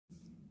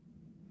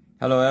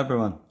Hello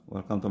everyone,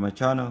 welcome to my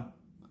channel.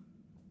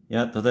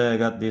 Yeah, today I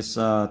got these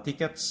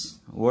tickets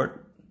worth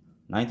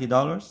 $90.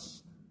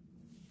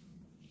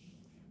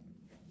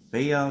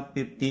 Payout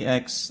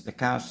 50x, the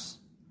cash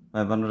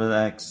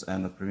 500x,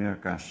 and the premier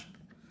cash.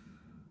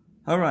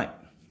 Alright,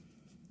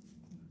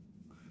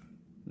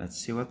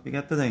 let's see what we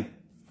got today.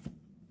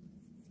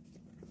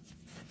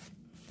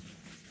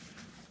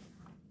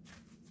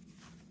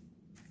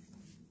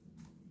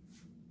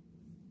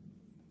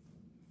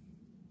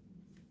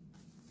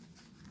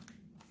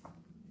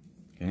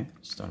 Okay,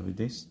 start with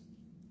this.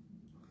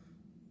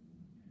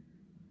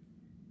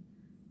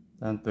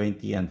 10,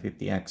 20, and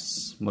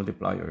 50x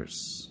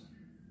multipliers.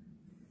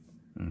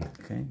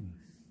 Okay.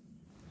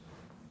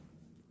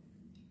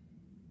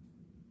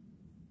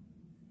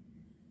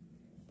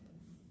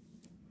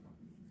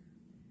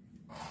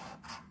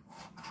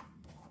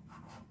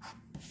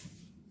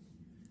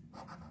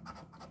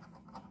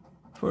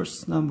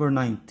 First, number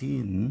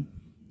 19.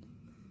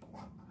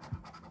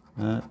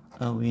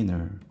 A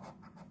winner.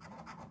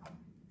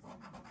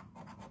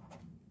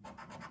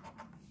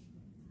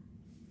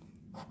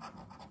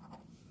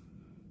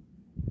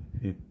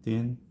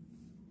 15,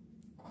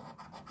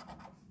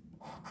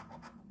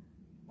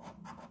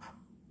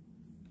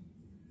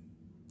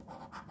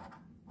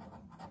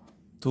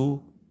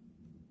 2.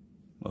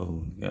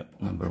 Oh, yeah,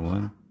 number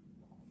 1.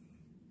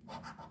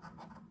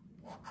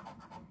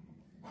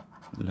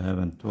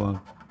 11, 12.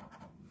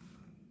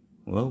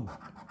 Whoa.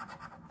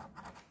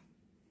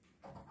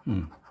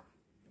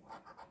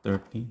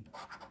 13.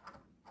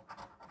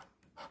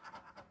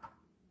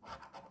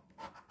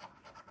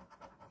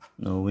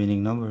 No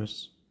winning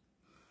numbers.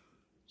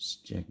 Let's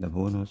check the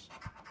bonus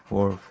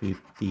for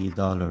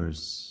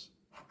 $50.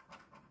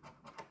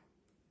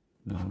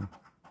 No.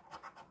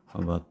 How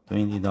about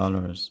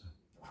 $20?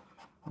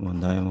 One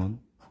diamond.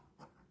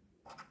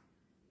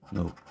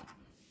 Nope.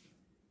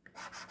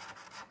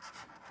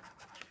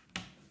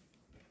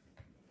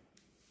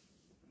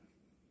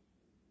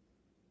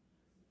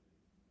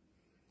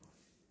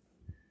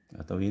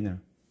 Got a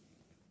winner.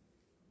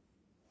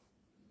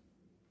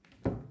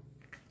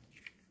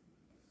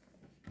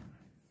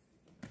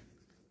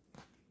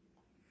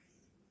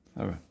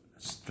 Alright,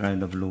 let's try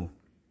the blue.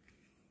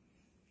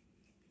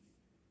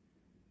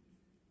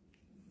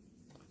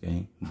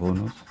 Okay,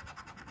 bonus.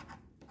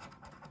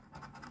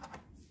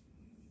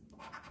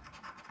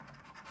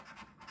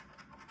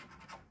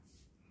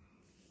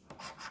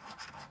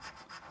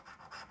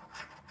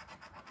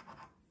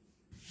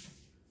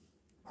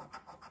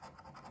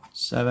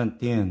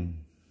 $17.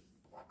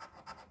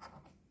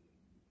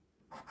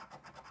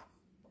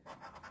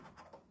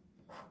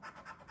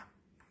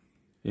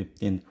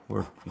 15,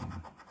 14.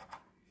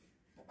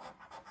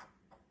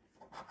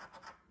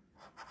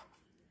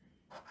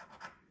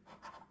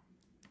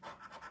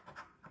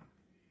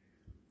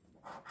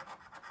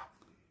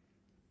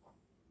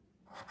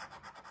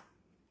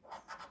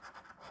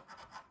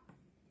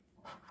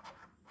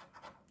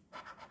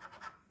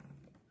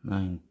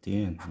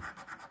 $19.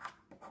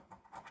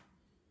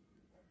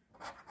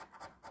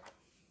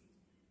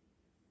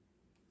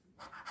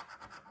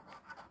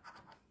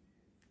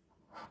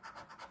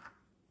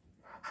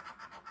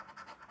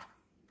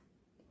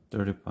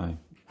 35,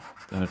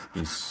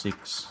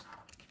 36.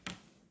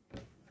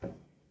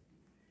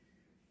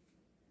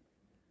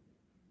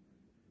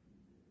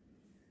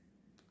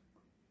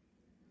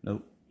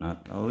 Nope,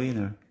 not a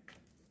winner.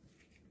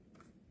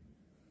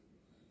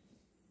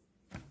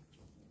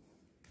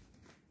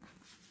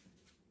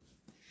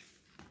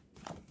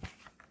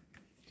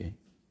 Okay,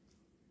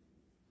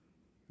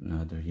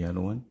 another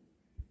yellow one.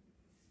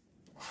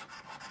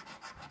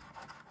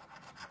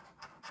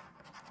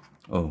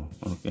 Oh,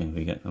 okay,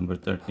 we got number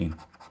 13.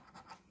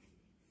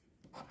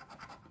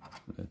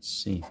 Let's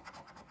see.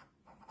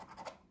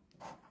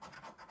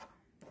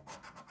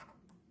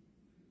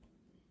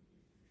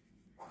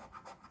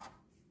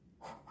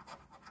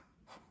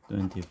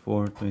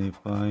 $24,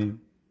 $25.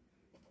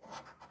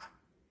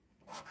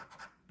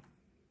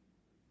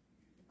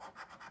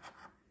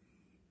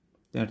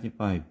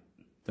 $35,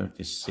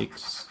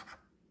 $36.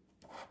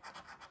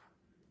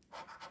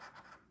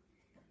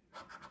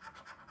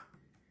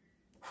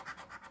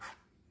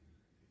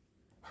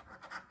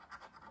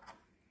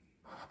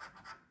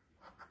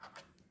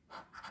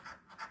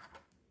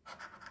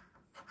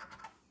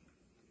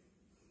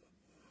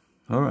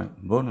 Alright,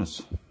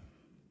 bonus.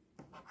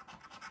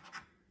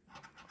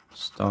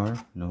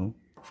 Star, no.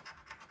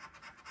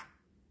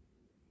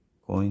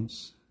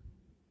 Coins.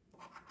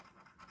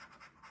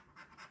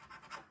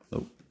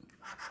 Nope.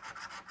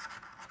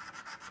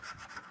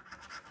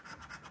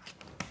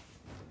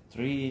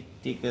 3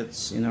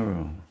 tickets in a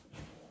row.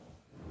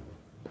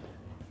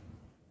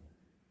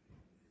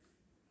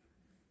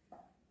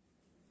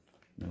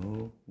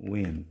 No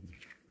win.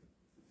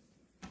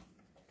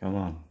 Come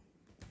on.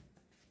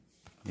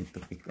 Need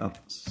to pick up.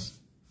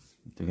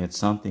 Need to get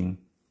something.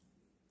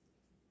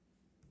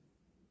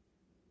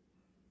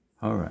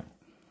 Alright.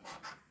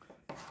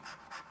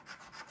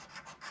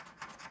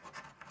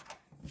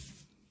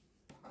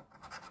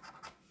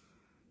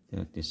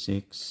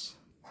 36.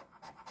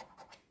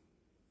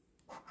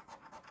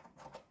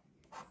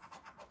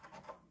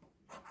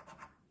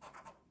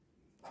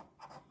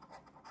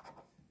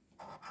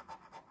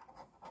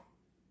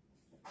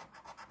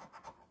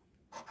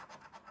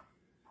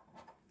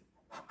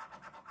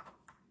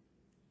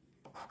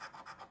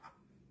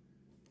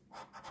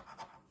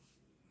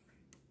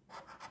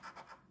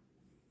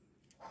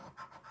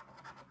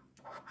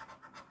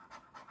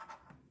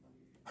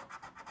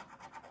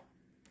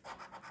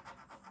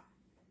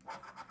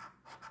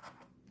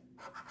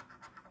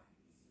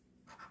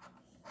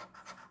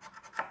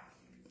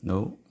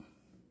 No.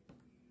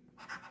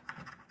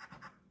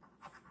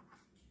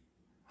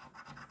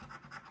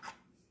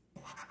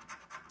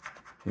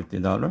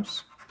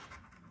 $50.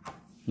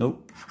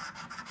 Nope.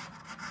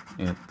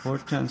 You had 4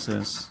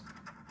 chances.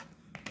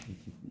 You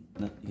did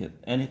not get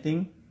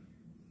anything.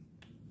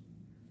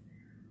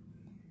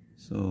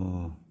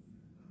 So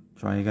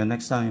try again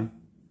next time.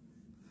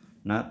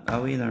 Not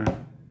a winner.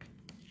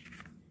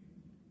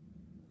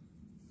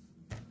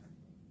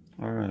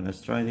 Alright,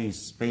 let's try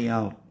this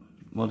payout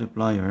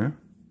multiplier.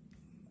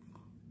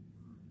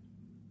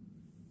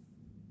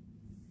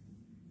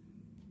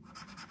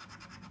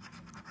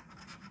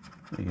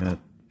 We got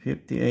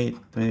 58,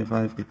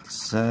 25,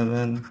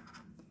 57,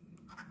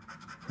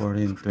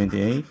 14,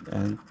 28,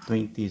 and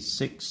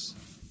 26.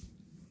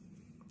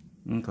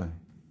 Okay.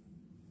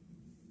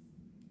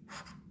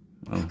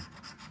 Oh.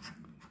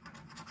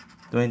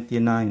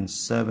 29,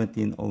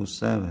 17,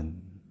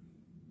 07.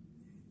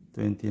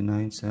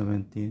 29,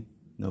 17,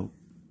 nope.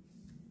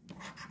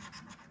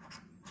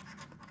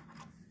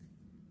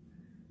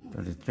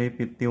 33,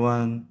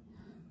 51,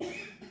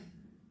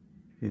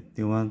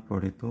 51,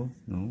 42,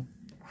 no.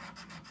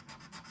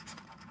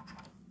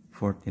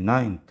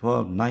 49,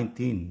 12,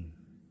 19,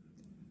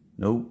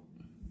 nope.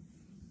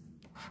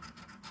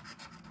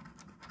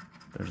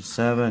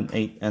 37,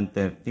 8, and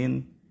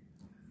 13,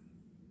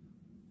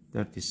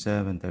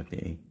 37,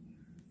 38,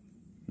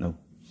 nope.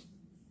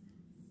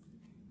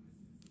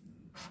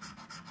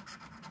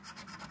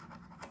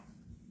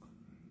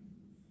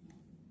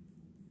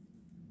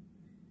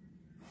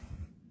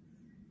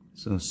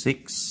 So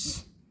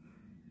 6,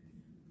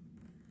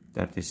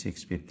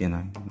 36,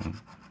 59, no.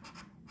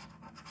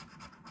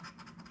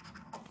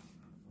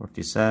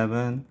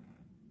 47,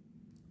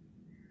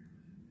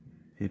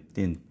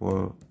 15,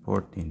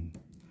 14,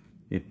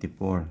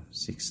 54,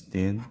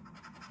 16,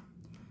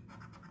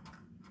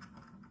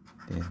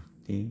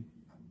 30,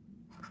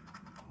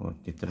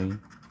 43,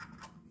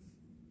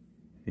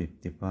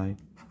 55,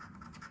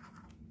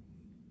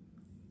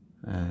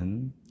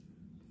 and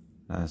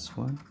last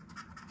one,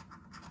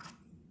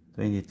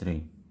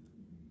 23.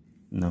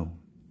 No.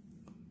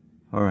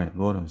 Alright,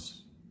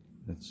 bonus.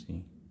 Let's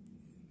see.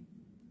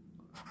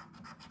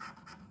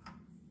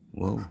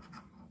 Whoa.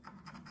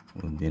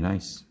 Would be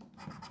nice.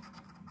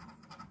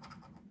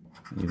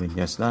 Even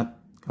just that.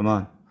 Come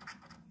on.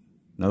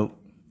 Nope.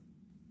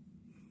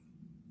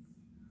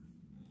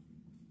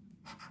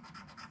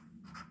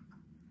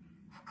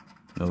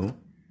 No.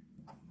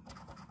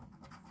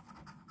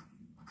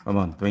 Come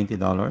on,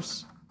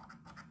 $20.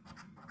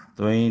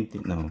 20,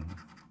 no.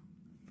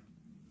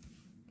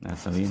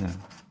 That's a winner.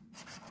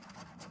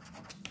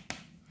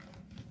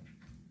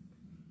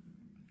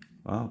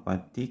 Wow,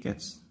 5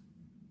 tickets.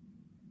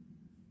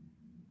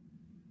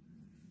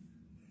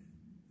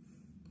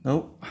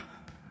 Nope.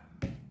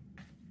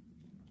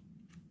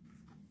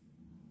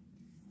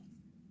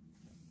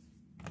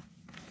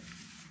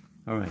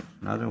 Alright,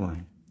 another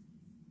one.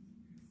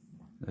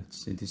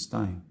 Let's see this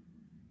time.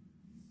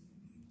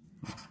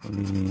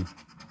 Hopefully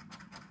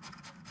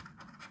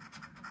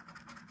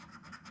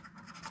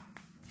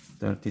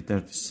 30,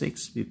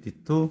 36,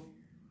 52,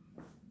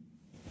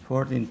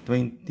 14,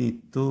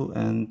 22,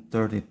 and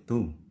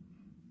 32.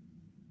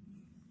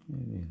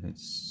 Maybe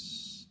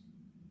let's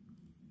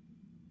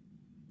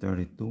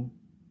 32.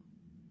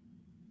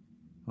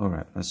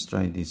 Alright, let's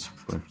try this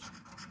first.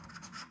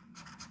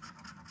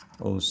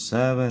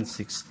 07,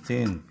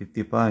 16,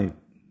 55.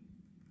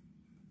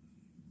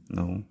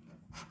 No.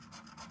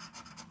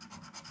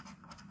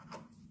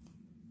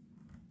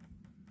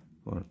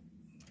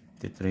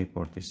 43,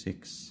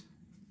 46.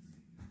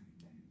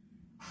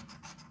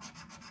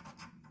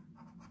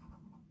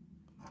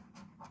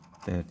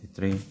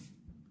 33.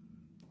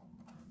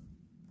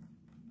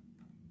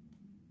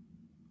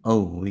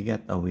 Oh, we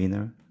got a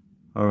winner.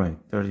 Alright,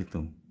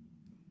 32.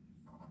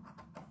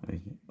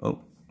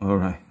 Oh,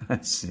 alright,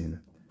 let's see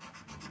that.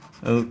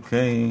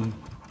 Okay,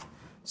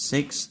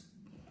 6,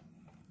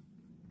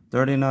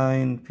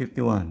 39,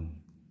 51.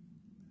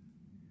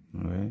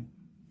 Alright.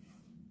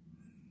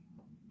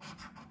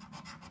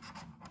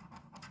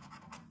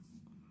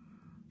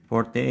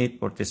 48,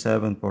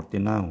 47,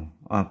 49.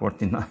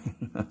 49.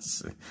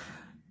 That's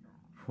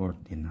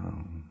 40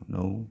 now.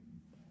 No.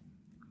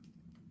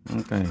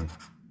 Okay.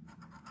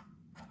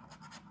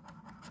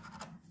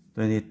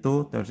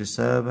 22,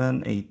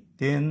 37,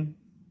 18.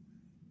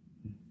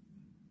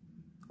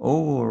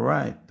 Oh,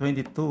 right.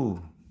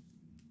 22.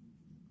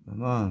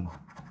 Come on.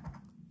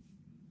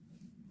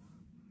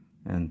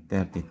 And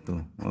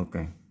 32.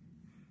 Okay.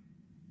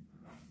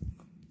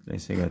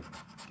 So I got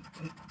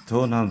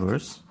 2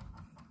 numbers.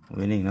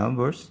 Winning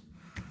numbers.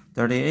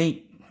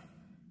 38.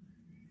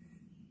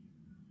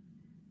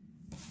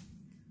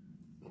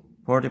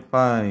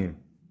 45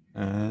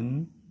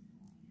 and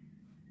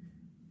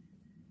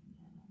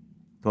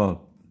 12.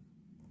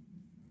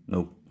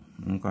 Nope.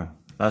 Okay.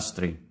 Last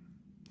 3.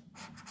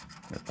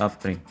 The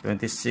top 3.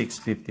 26,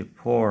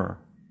 54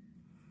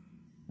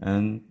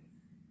 and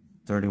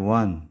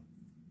 31.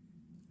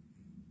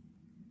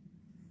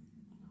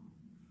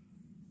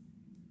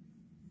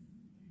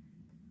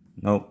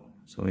 Nope.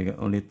 So we got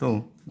only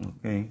 2.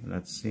 Okay,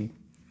 let's see.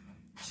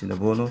 See the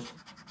bonus?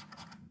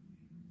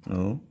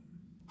 No.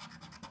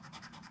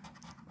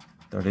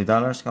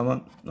 $30, come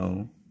on.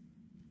 No.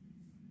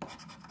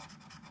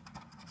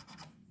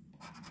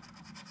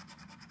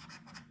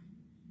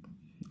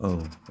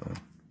 Oh, okay.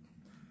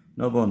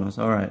 No bonus.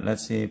 Alright,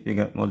 let's see if you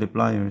got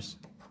multipliers.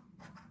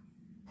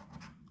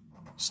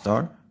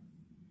 Star.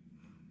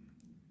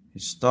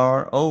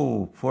 Star.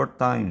 Oh, 4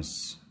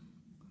 times.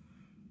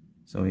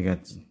 So we got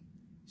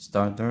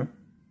starter.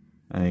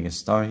 And we get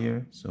star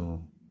here.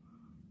 So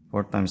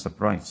 4 times the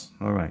price.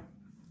 Alright.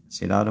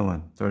 See the other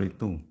one.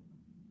 32.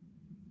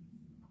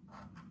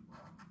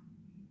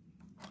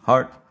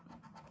 Heart.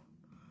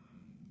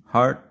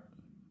 Heart.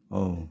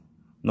 Oh,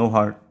 no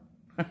heart.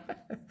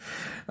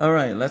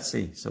 Alright, let's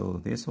see.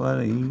 So this one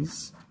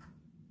is,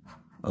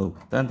 oh,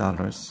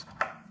 $10.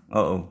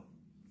 Uh-oh.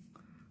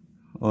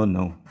 Oh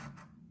no.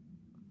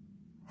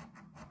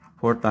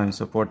 4 times,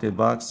 so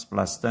 $40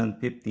 plus 10,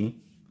 50.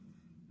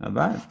 Not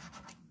bad.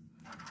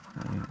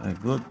 A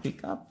good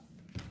pickup.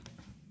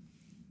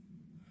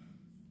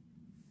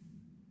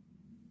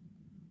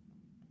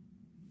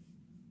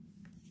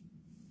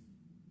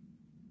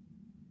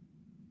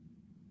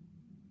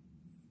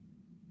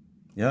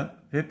 Yeah,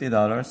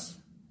 $50.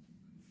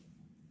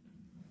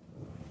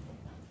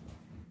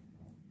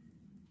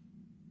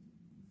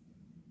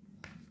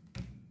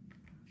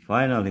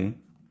 Finally,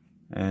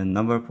 and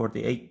number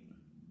 48.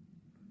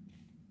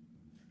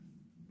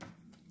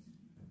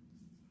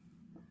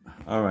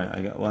 Alright,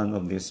 I got one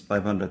of these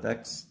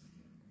 500X.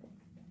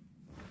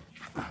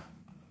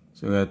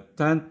 So we got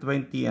 10,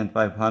 20, and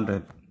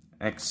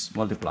 500X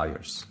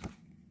multipliers.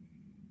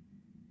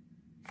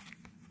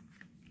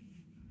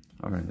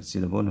 Alright, let's see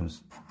the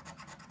bonus.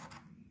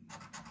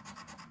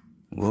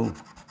 Whoa.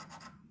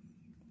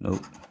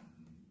 Nope.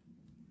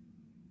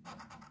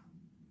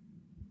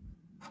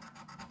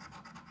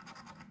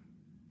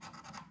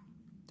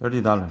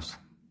 $30.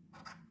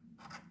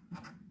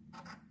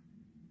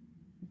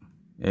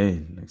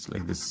 Hey, looks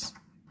like this.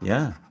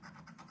 Yeah.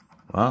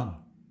 Wow.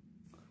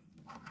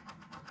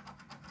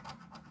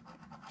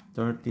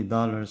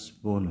 $30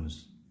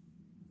 bonus.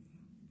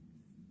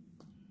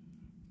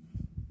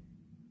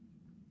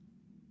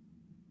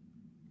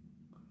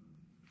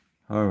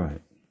 All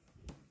right.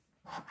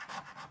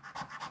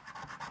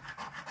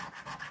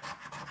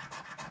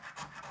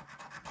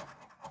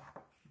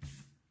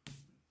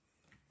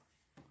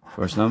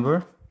 First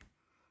number?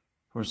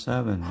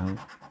 47. No.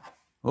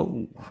 Oh,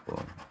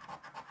 boy.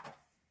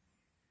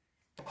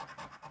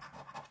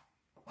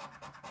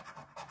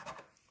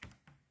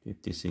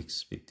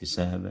 56,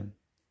 57.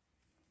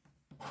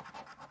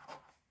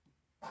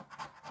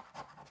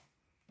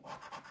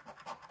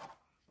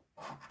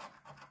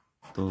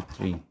 2,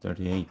 3,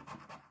 38.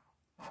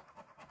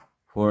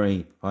 4,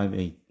 8, 5,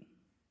 8.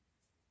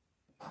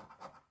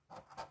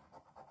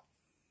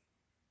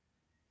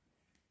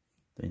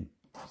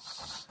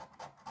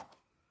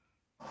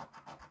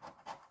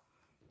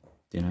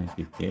 29,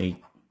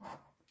 58.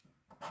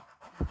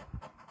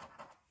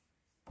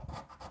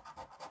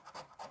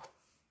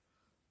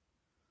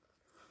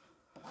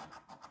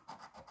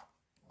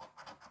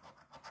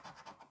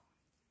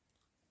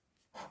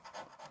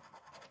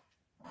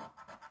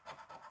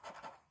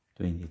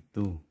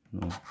 22.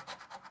 No.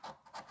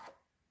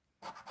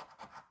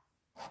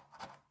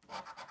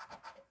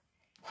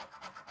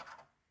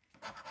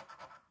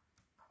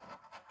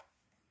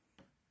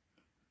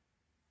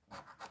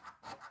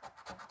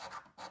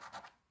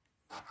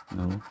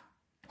 No.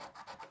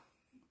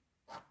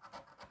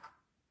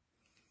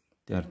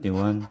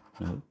 31.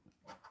 No.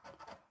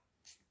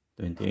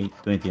 28,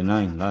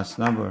 29. Last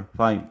number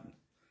 5.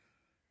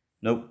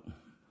 Nope.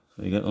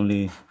 So you got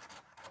only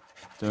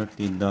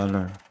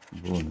 $30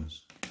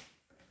 bonus.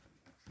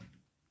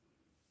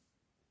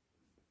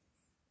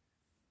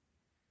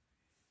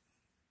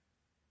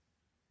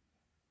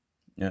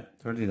 Yeah,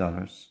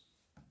 $30.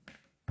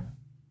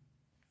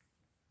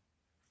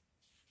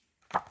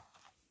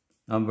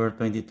 Number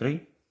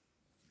 23.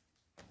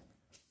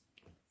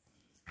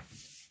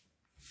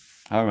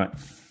 All right.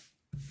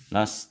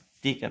 Last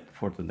ticket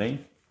for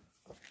today.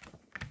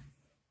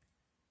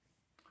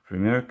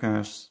 Premier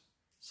Cash.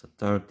 It's a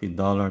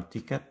 $30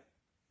 ticket.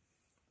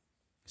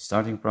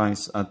 Starting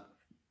price at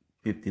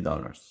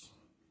 $50.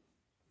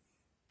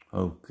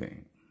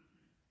 Okay.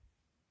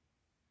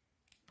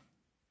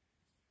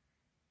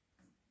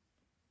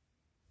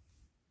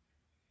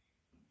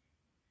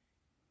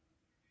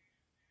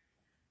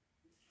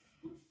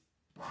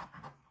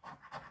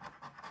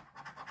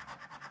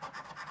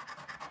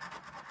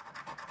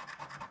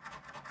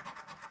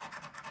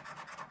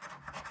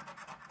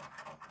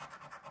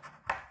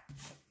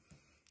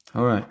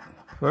 All right.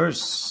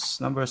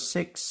 First, number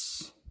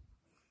 6.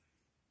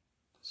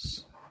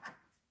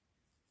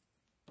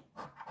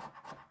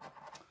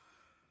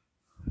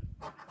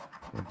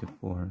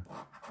 44.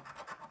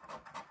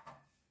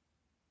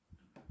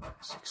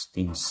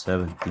 16,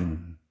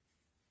 17.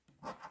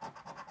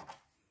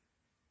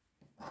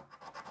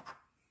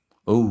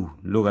 Oh,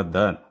 look at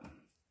that.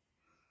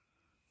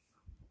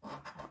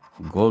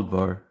 gold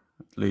bar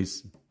at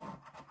least.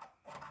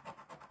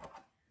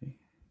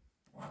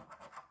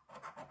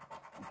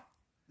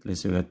 At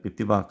least you got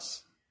 50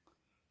 bucks.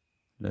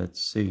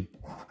 Let's see.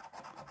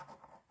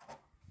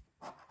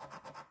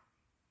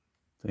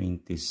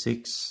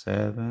 26,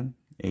 7,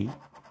 8.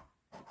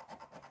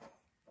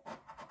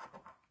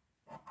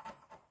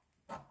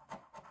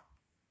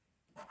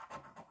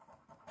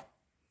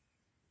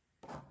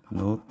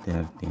 No,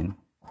 13.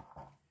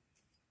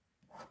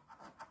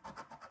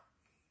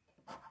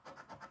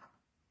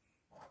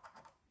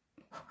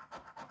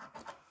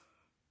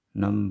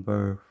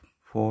 Number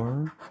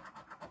 4.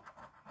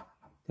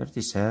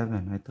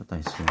 37. I thought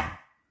I saw.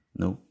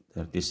 No,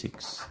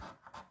 36.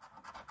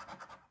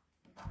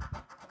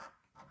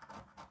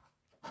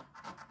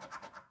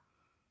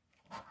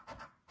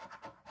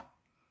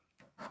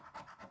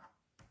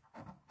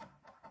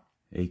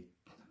 Eight.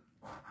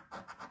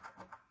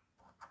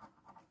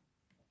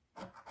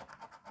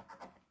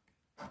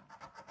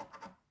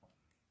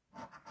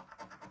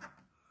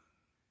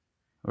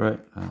 All right,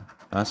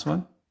 last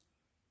one?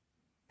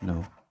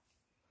 No.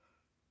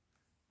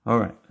 All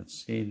right,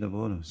 let's see the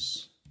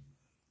bonus.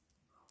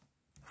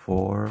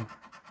 4,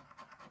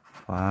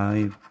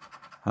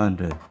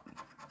 500.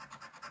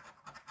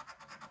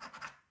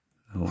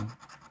 No.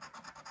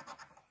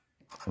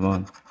 Come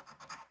on.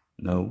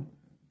 No.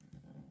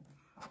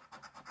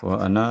 For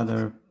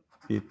another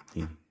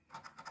 50.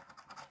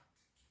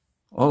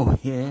 Oh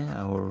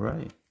yeah, all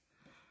right.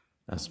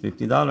 That's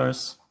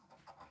 $50.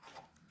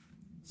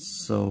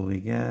 So we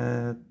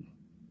get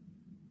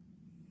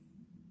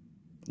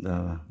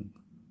the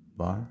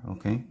bar,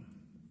 okay.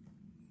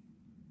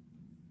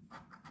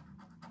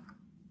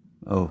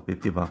 Oh,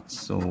 50 bucks.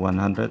 So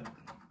 100.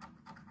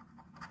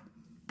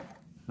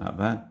 Not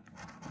bad.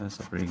 That's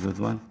a pretty good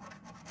one.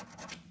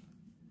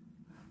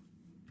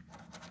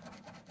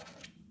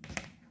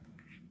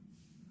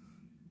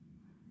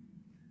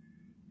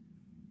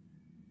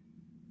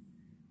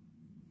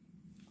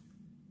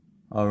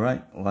 All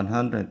right,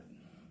 100.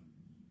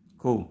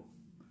 Cool.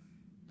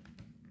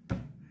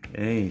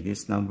 Hey,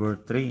 this number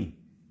 3.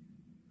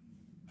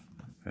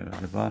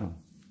 At the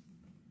bottom.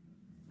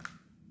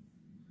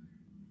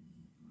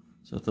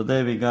 So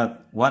today we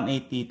got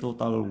 180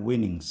 total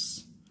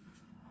winnings.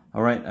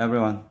 All right,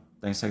 everyone.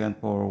 Thanks again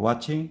for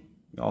watching.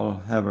 You all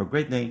have a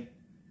great day.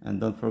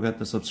 And don't forget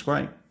to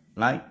subscribe,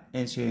 like,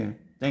 and share.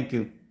 Thank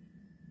you.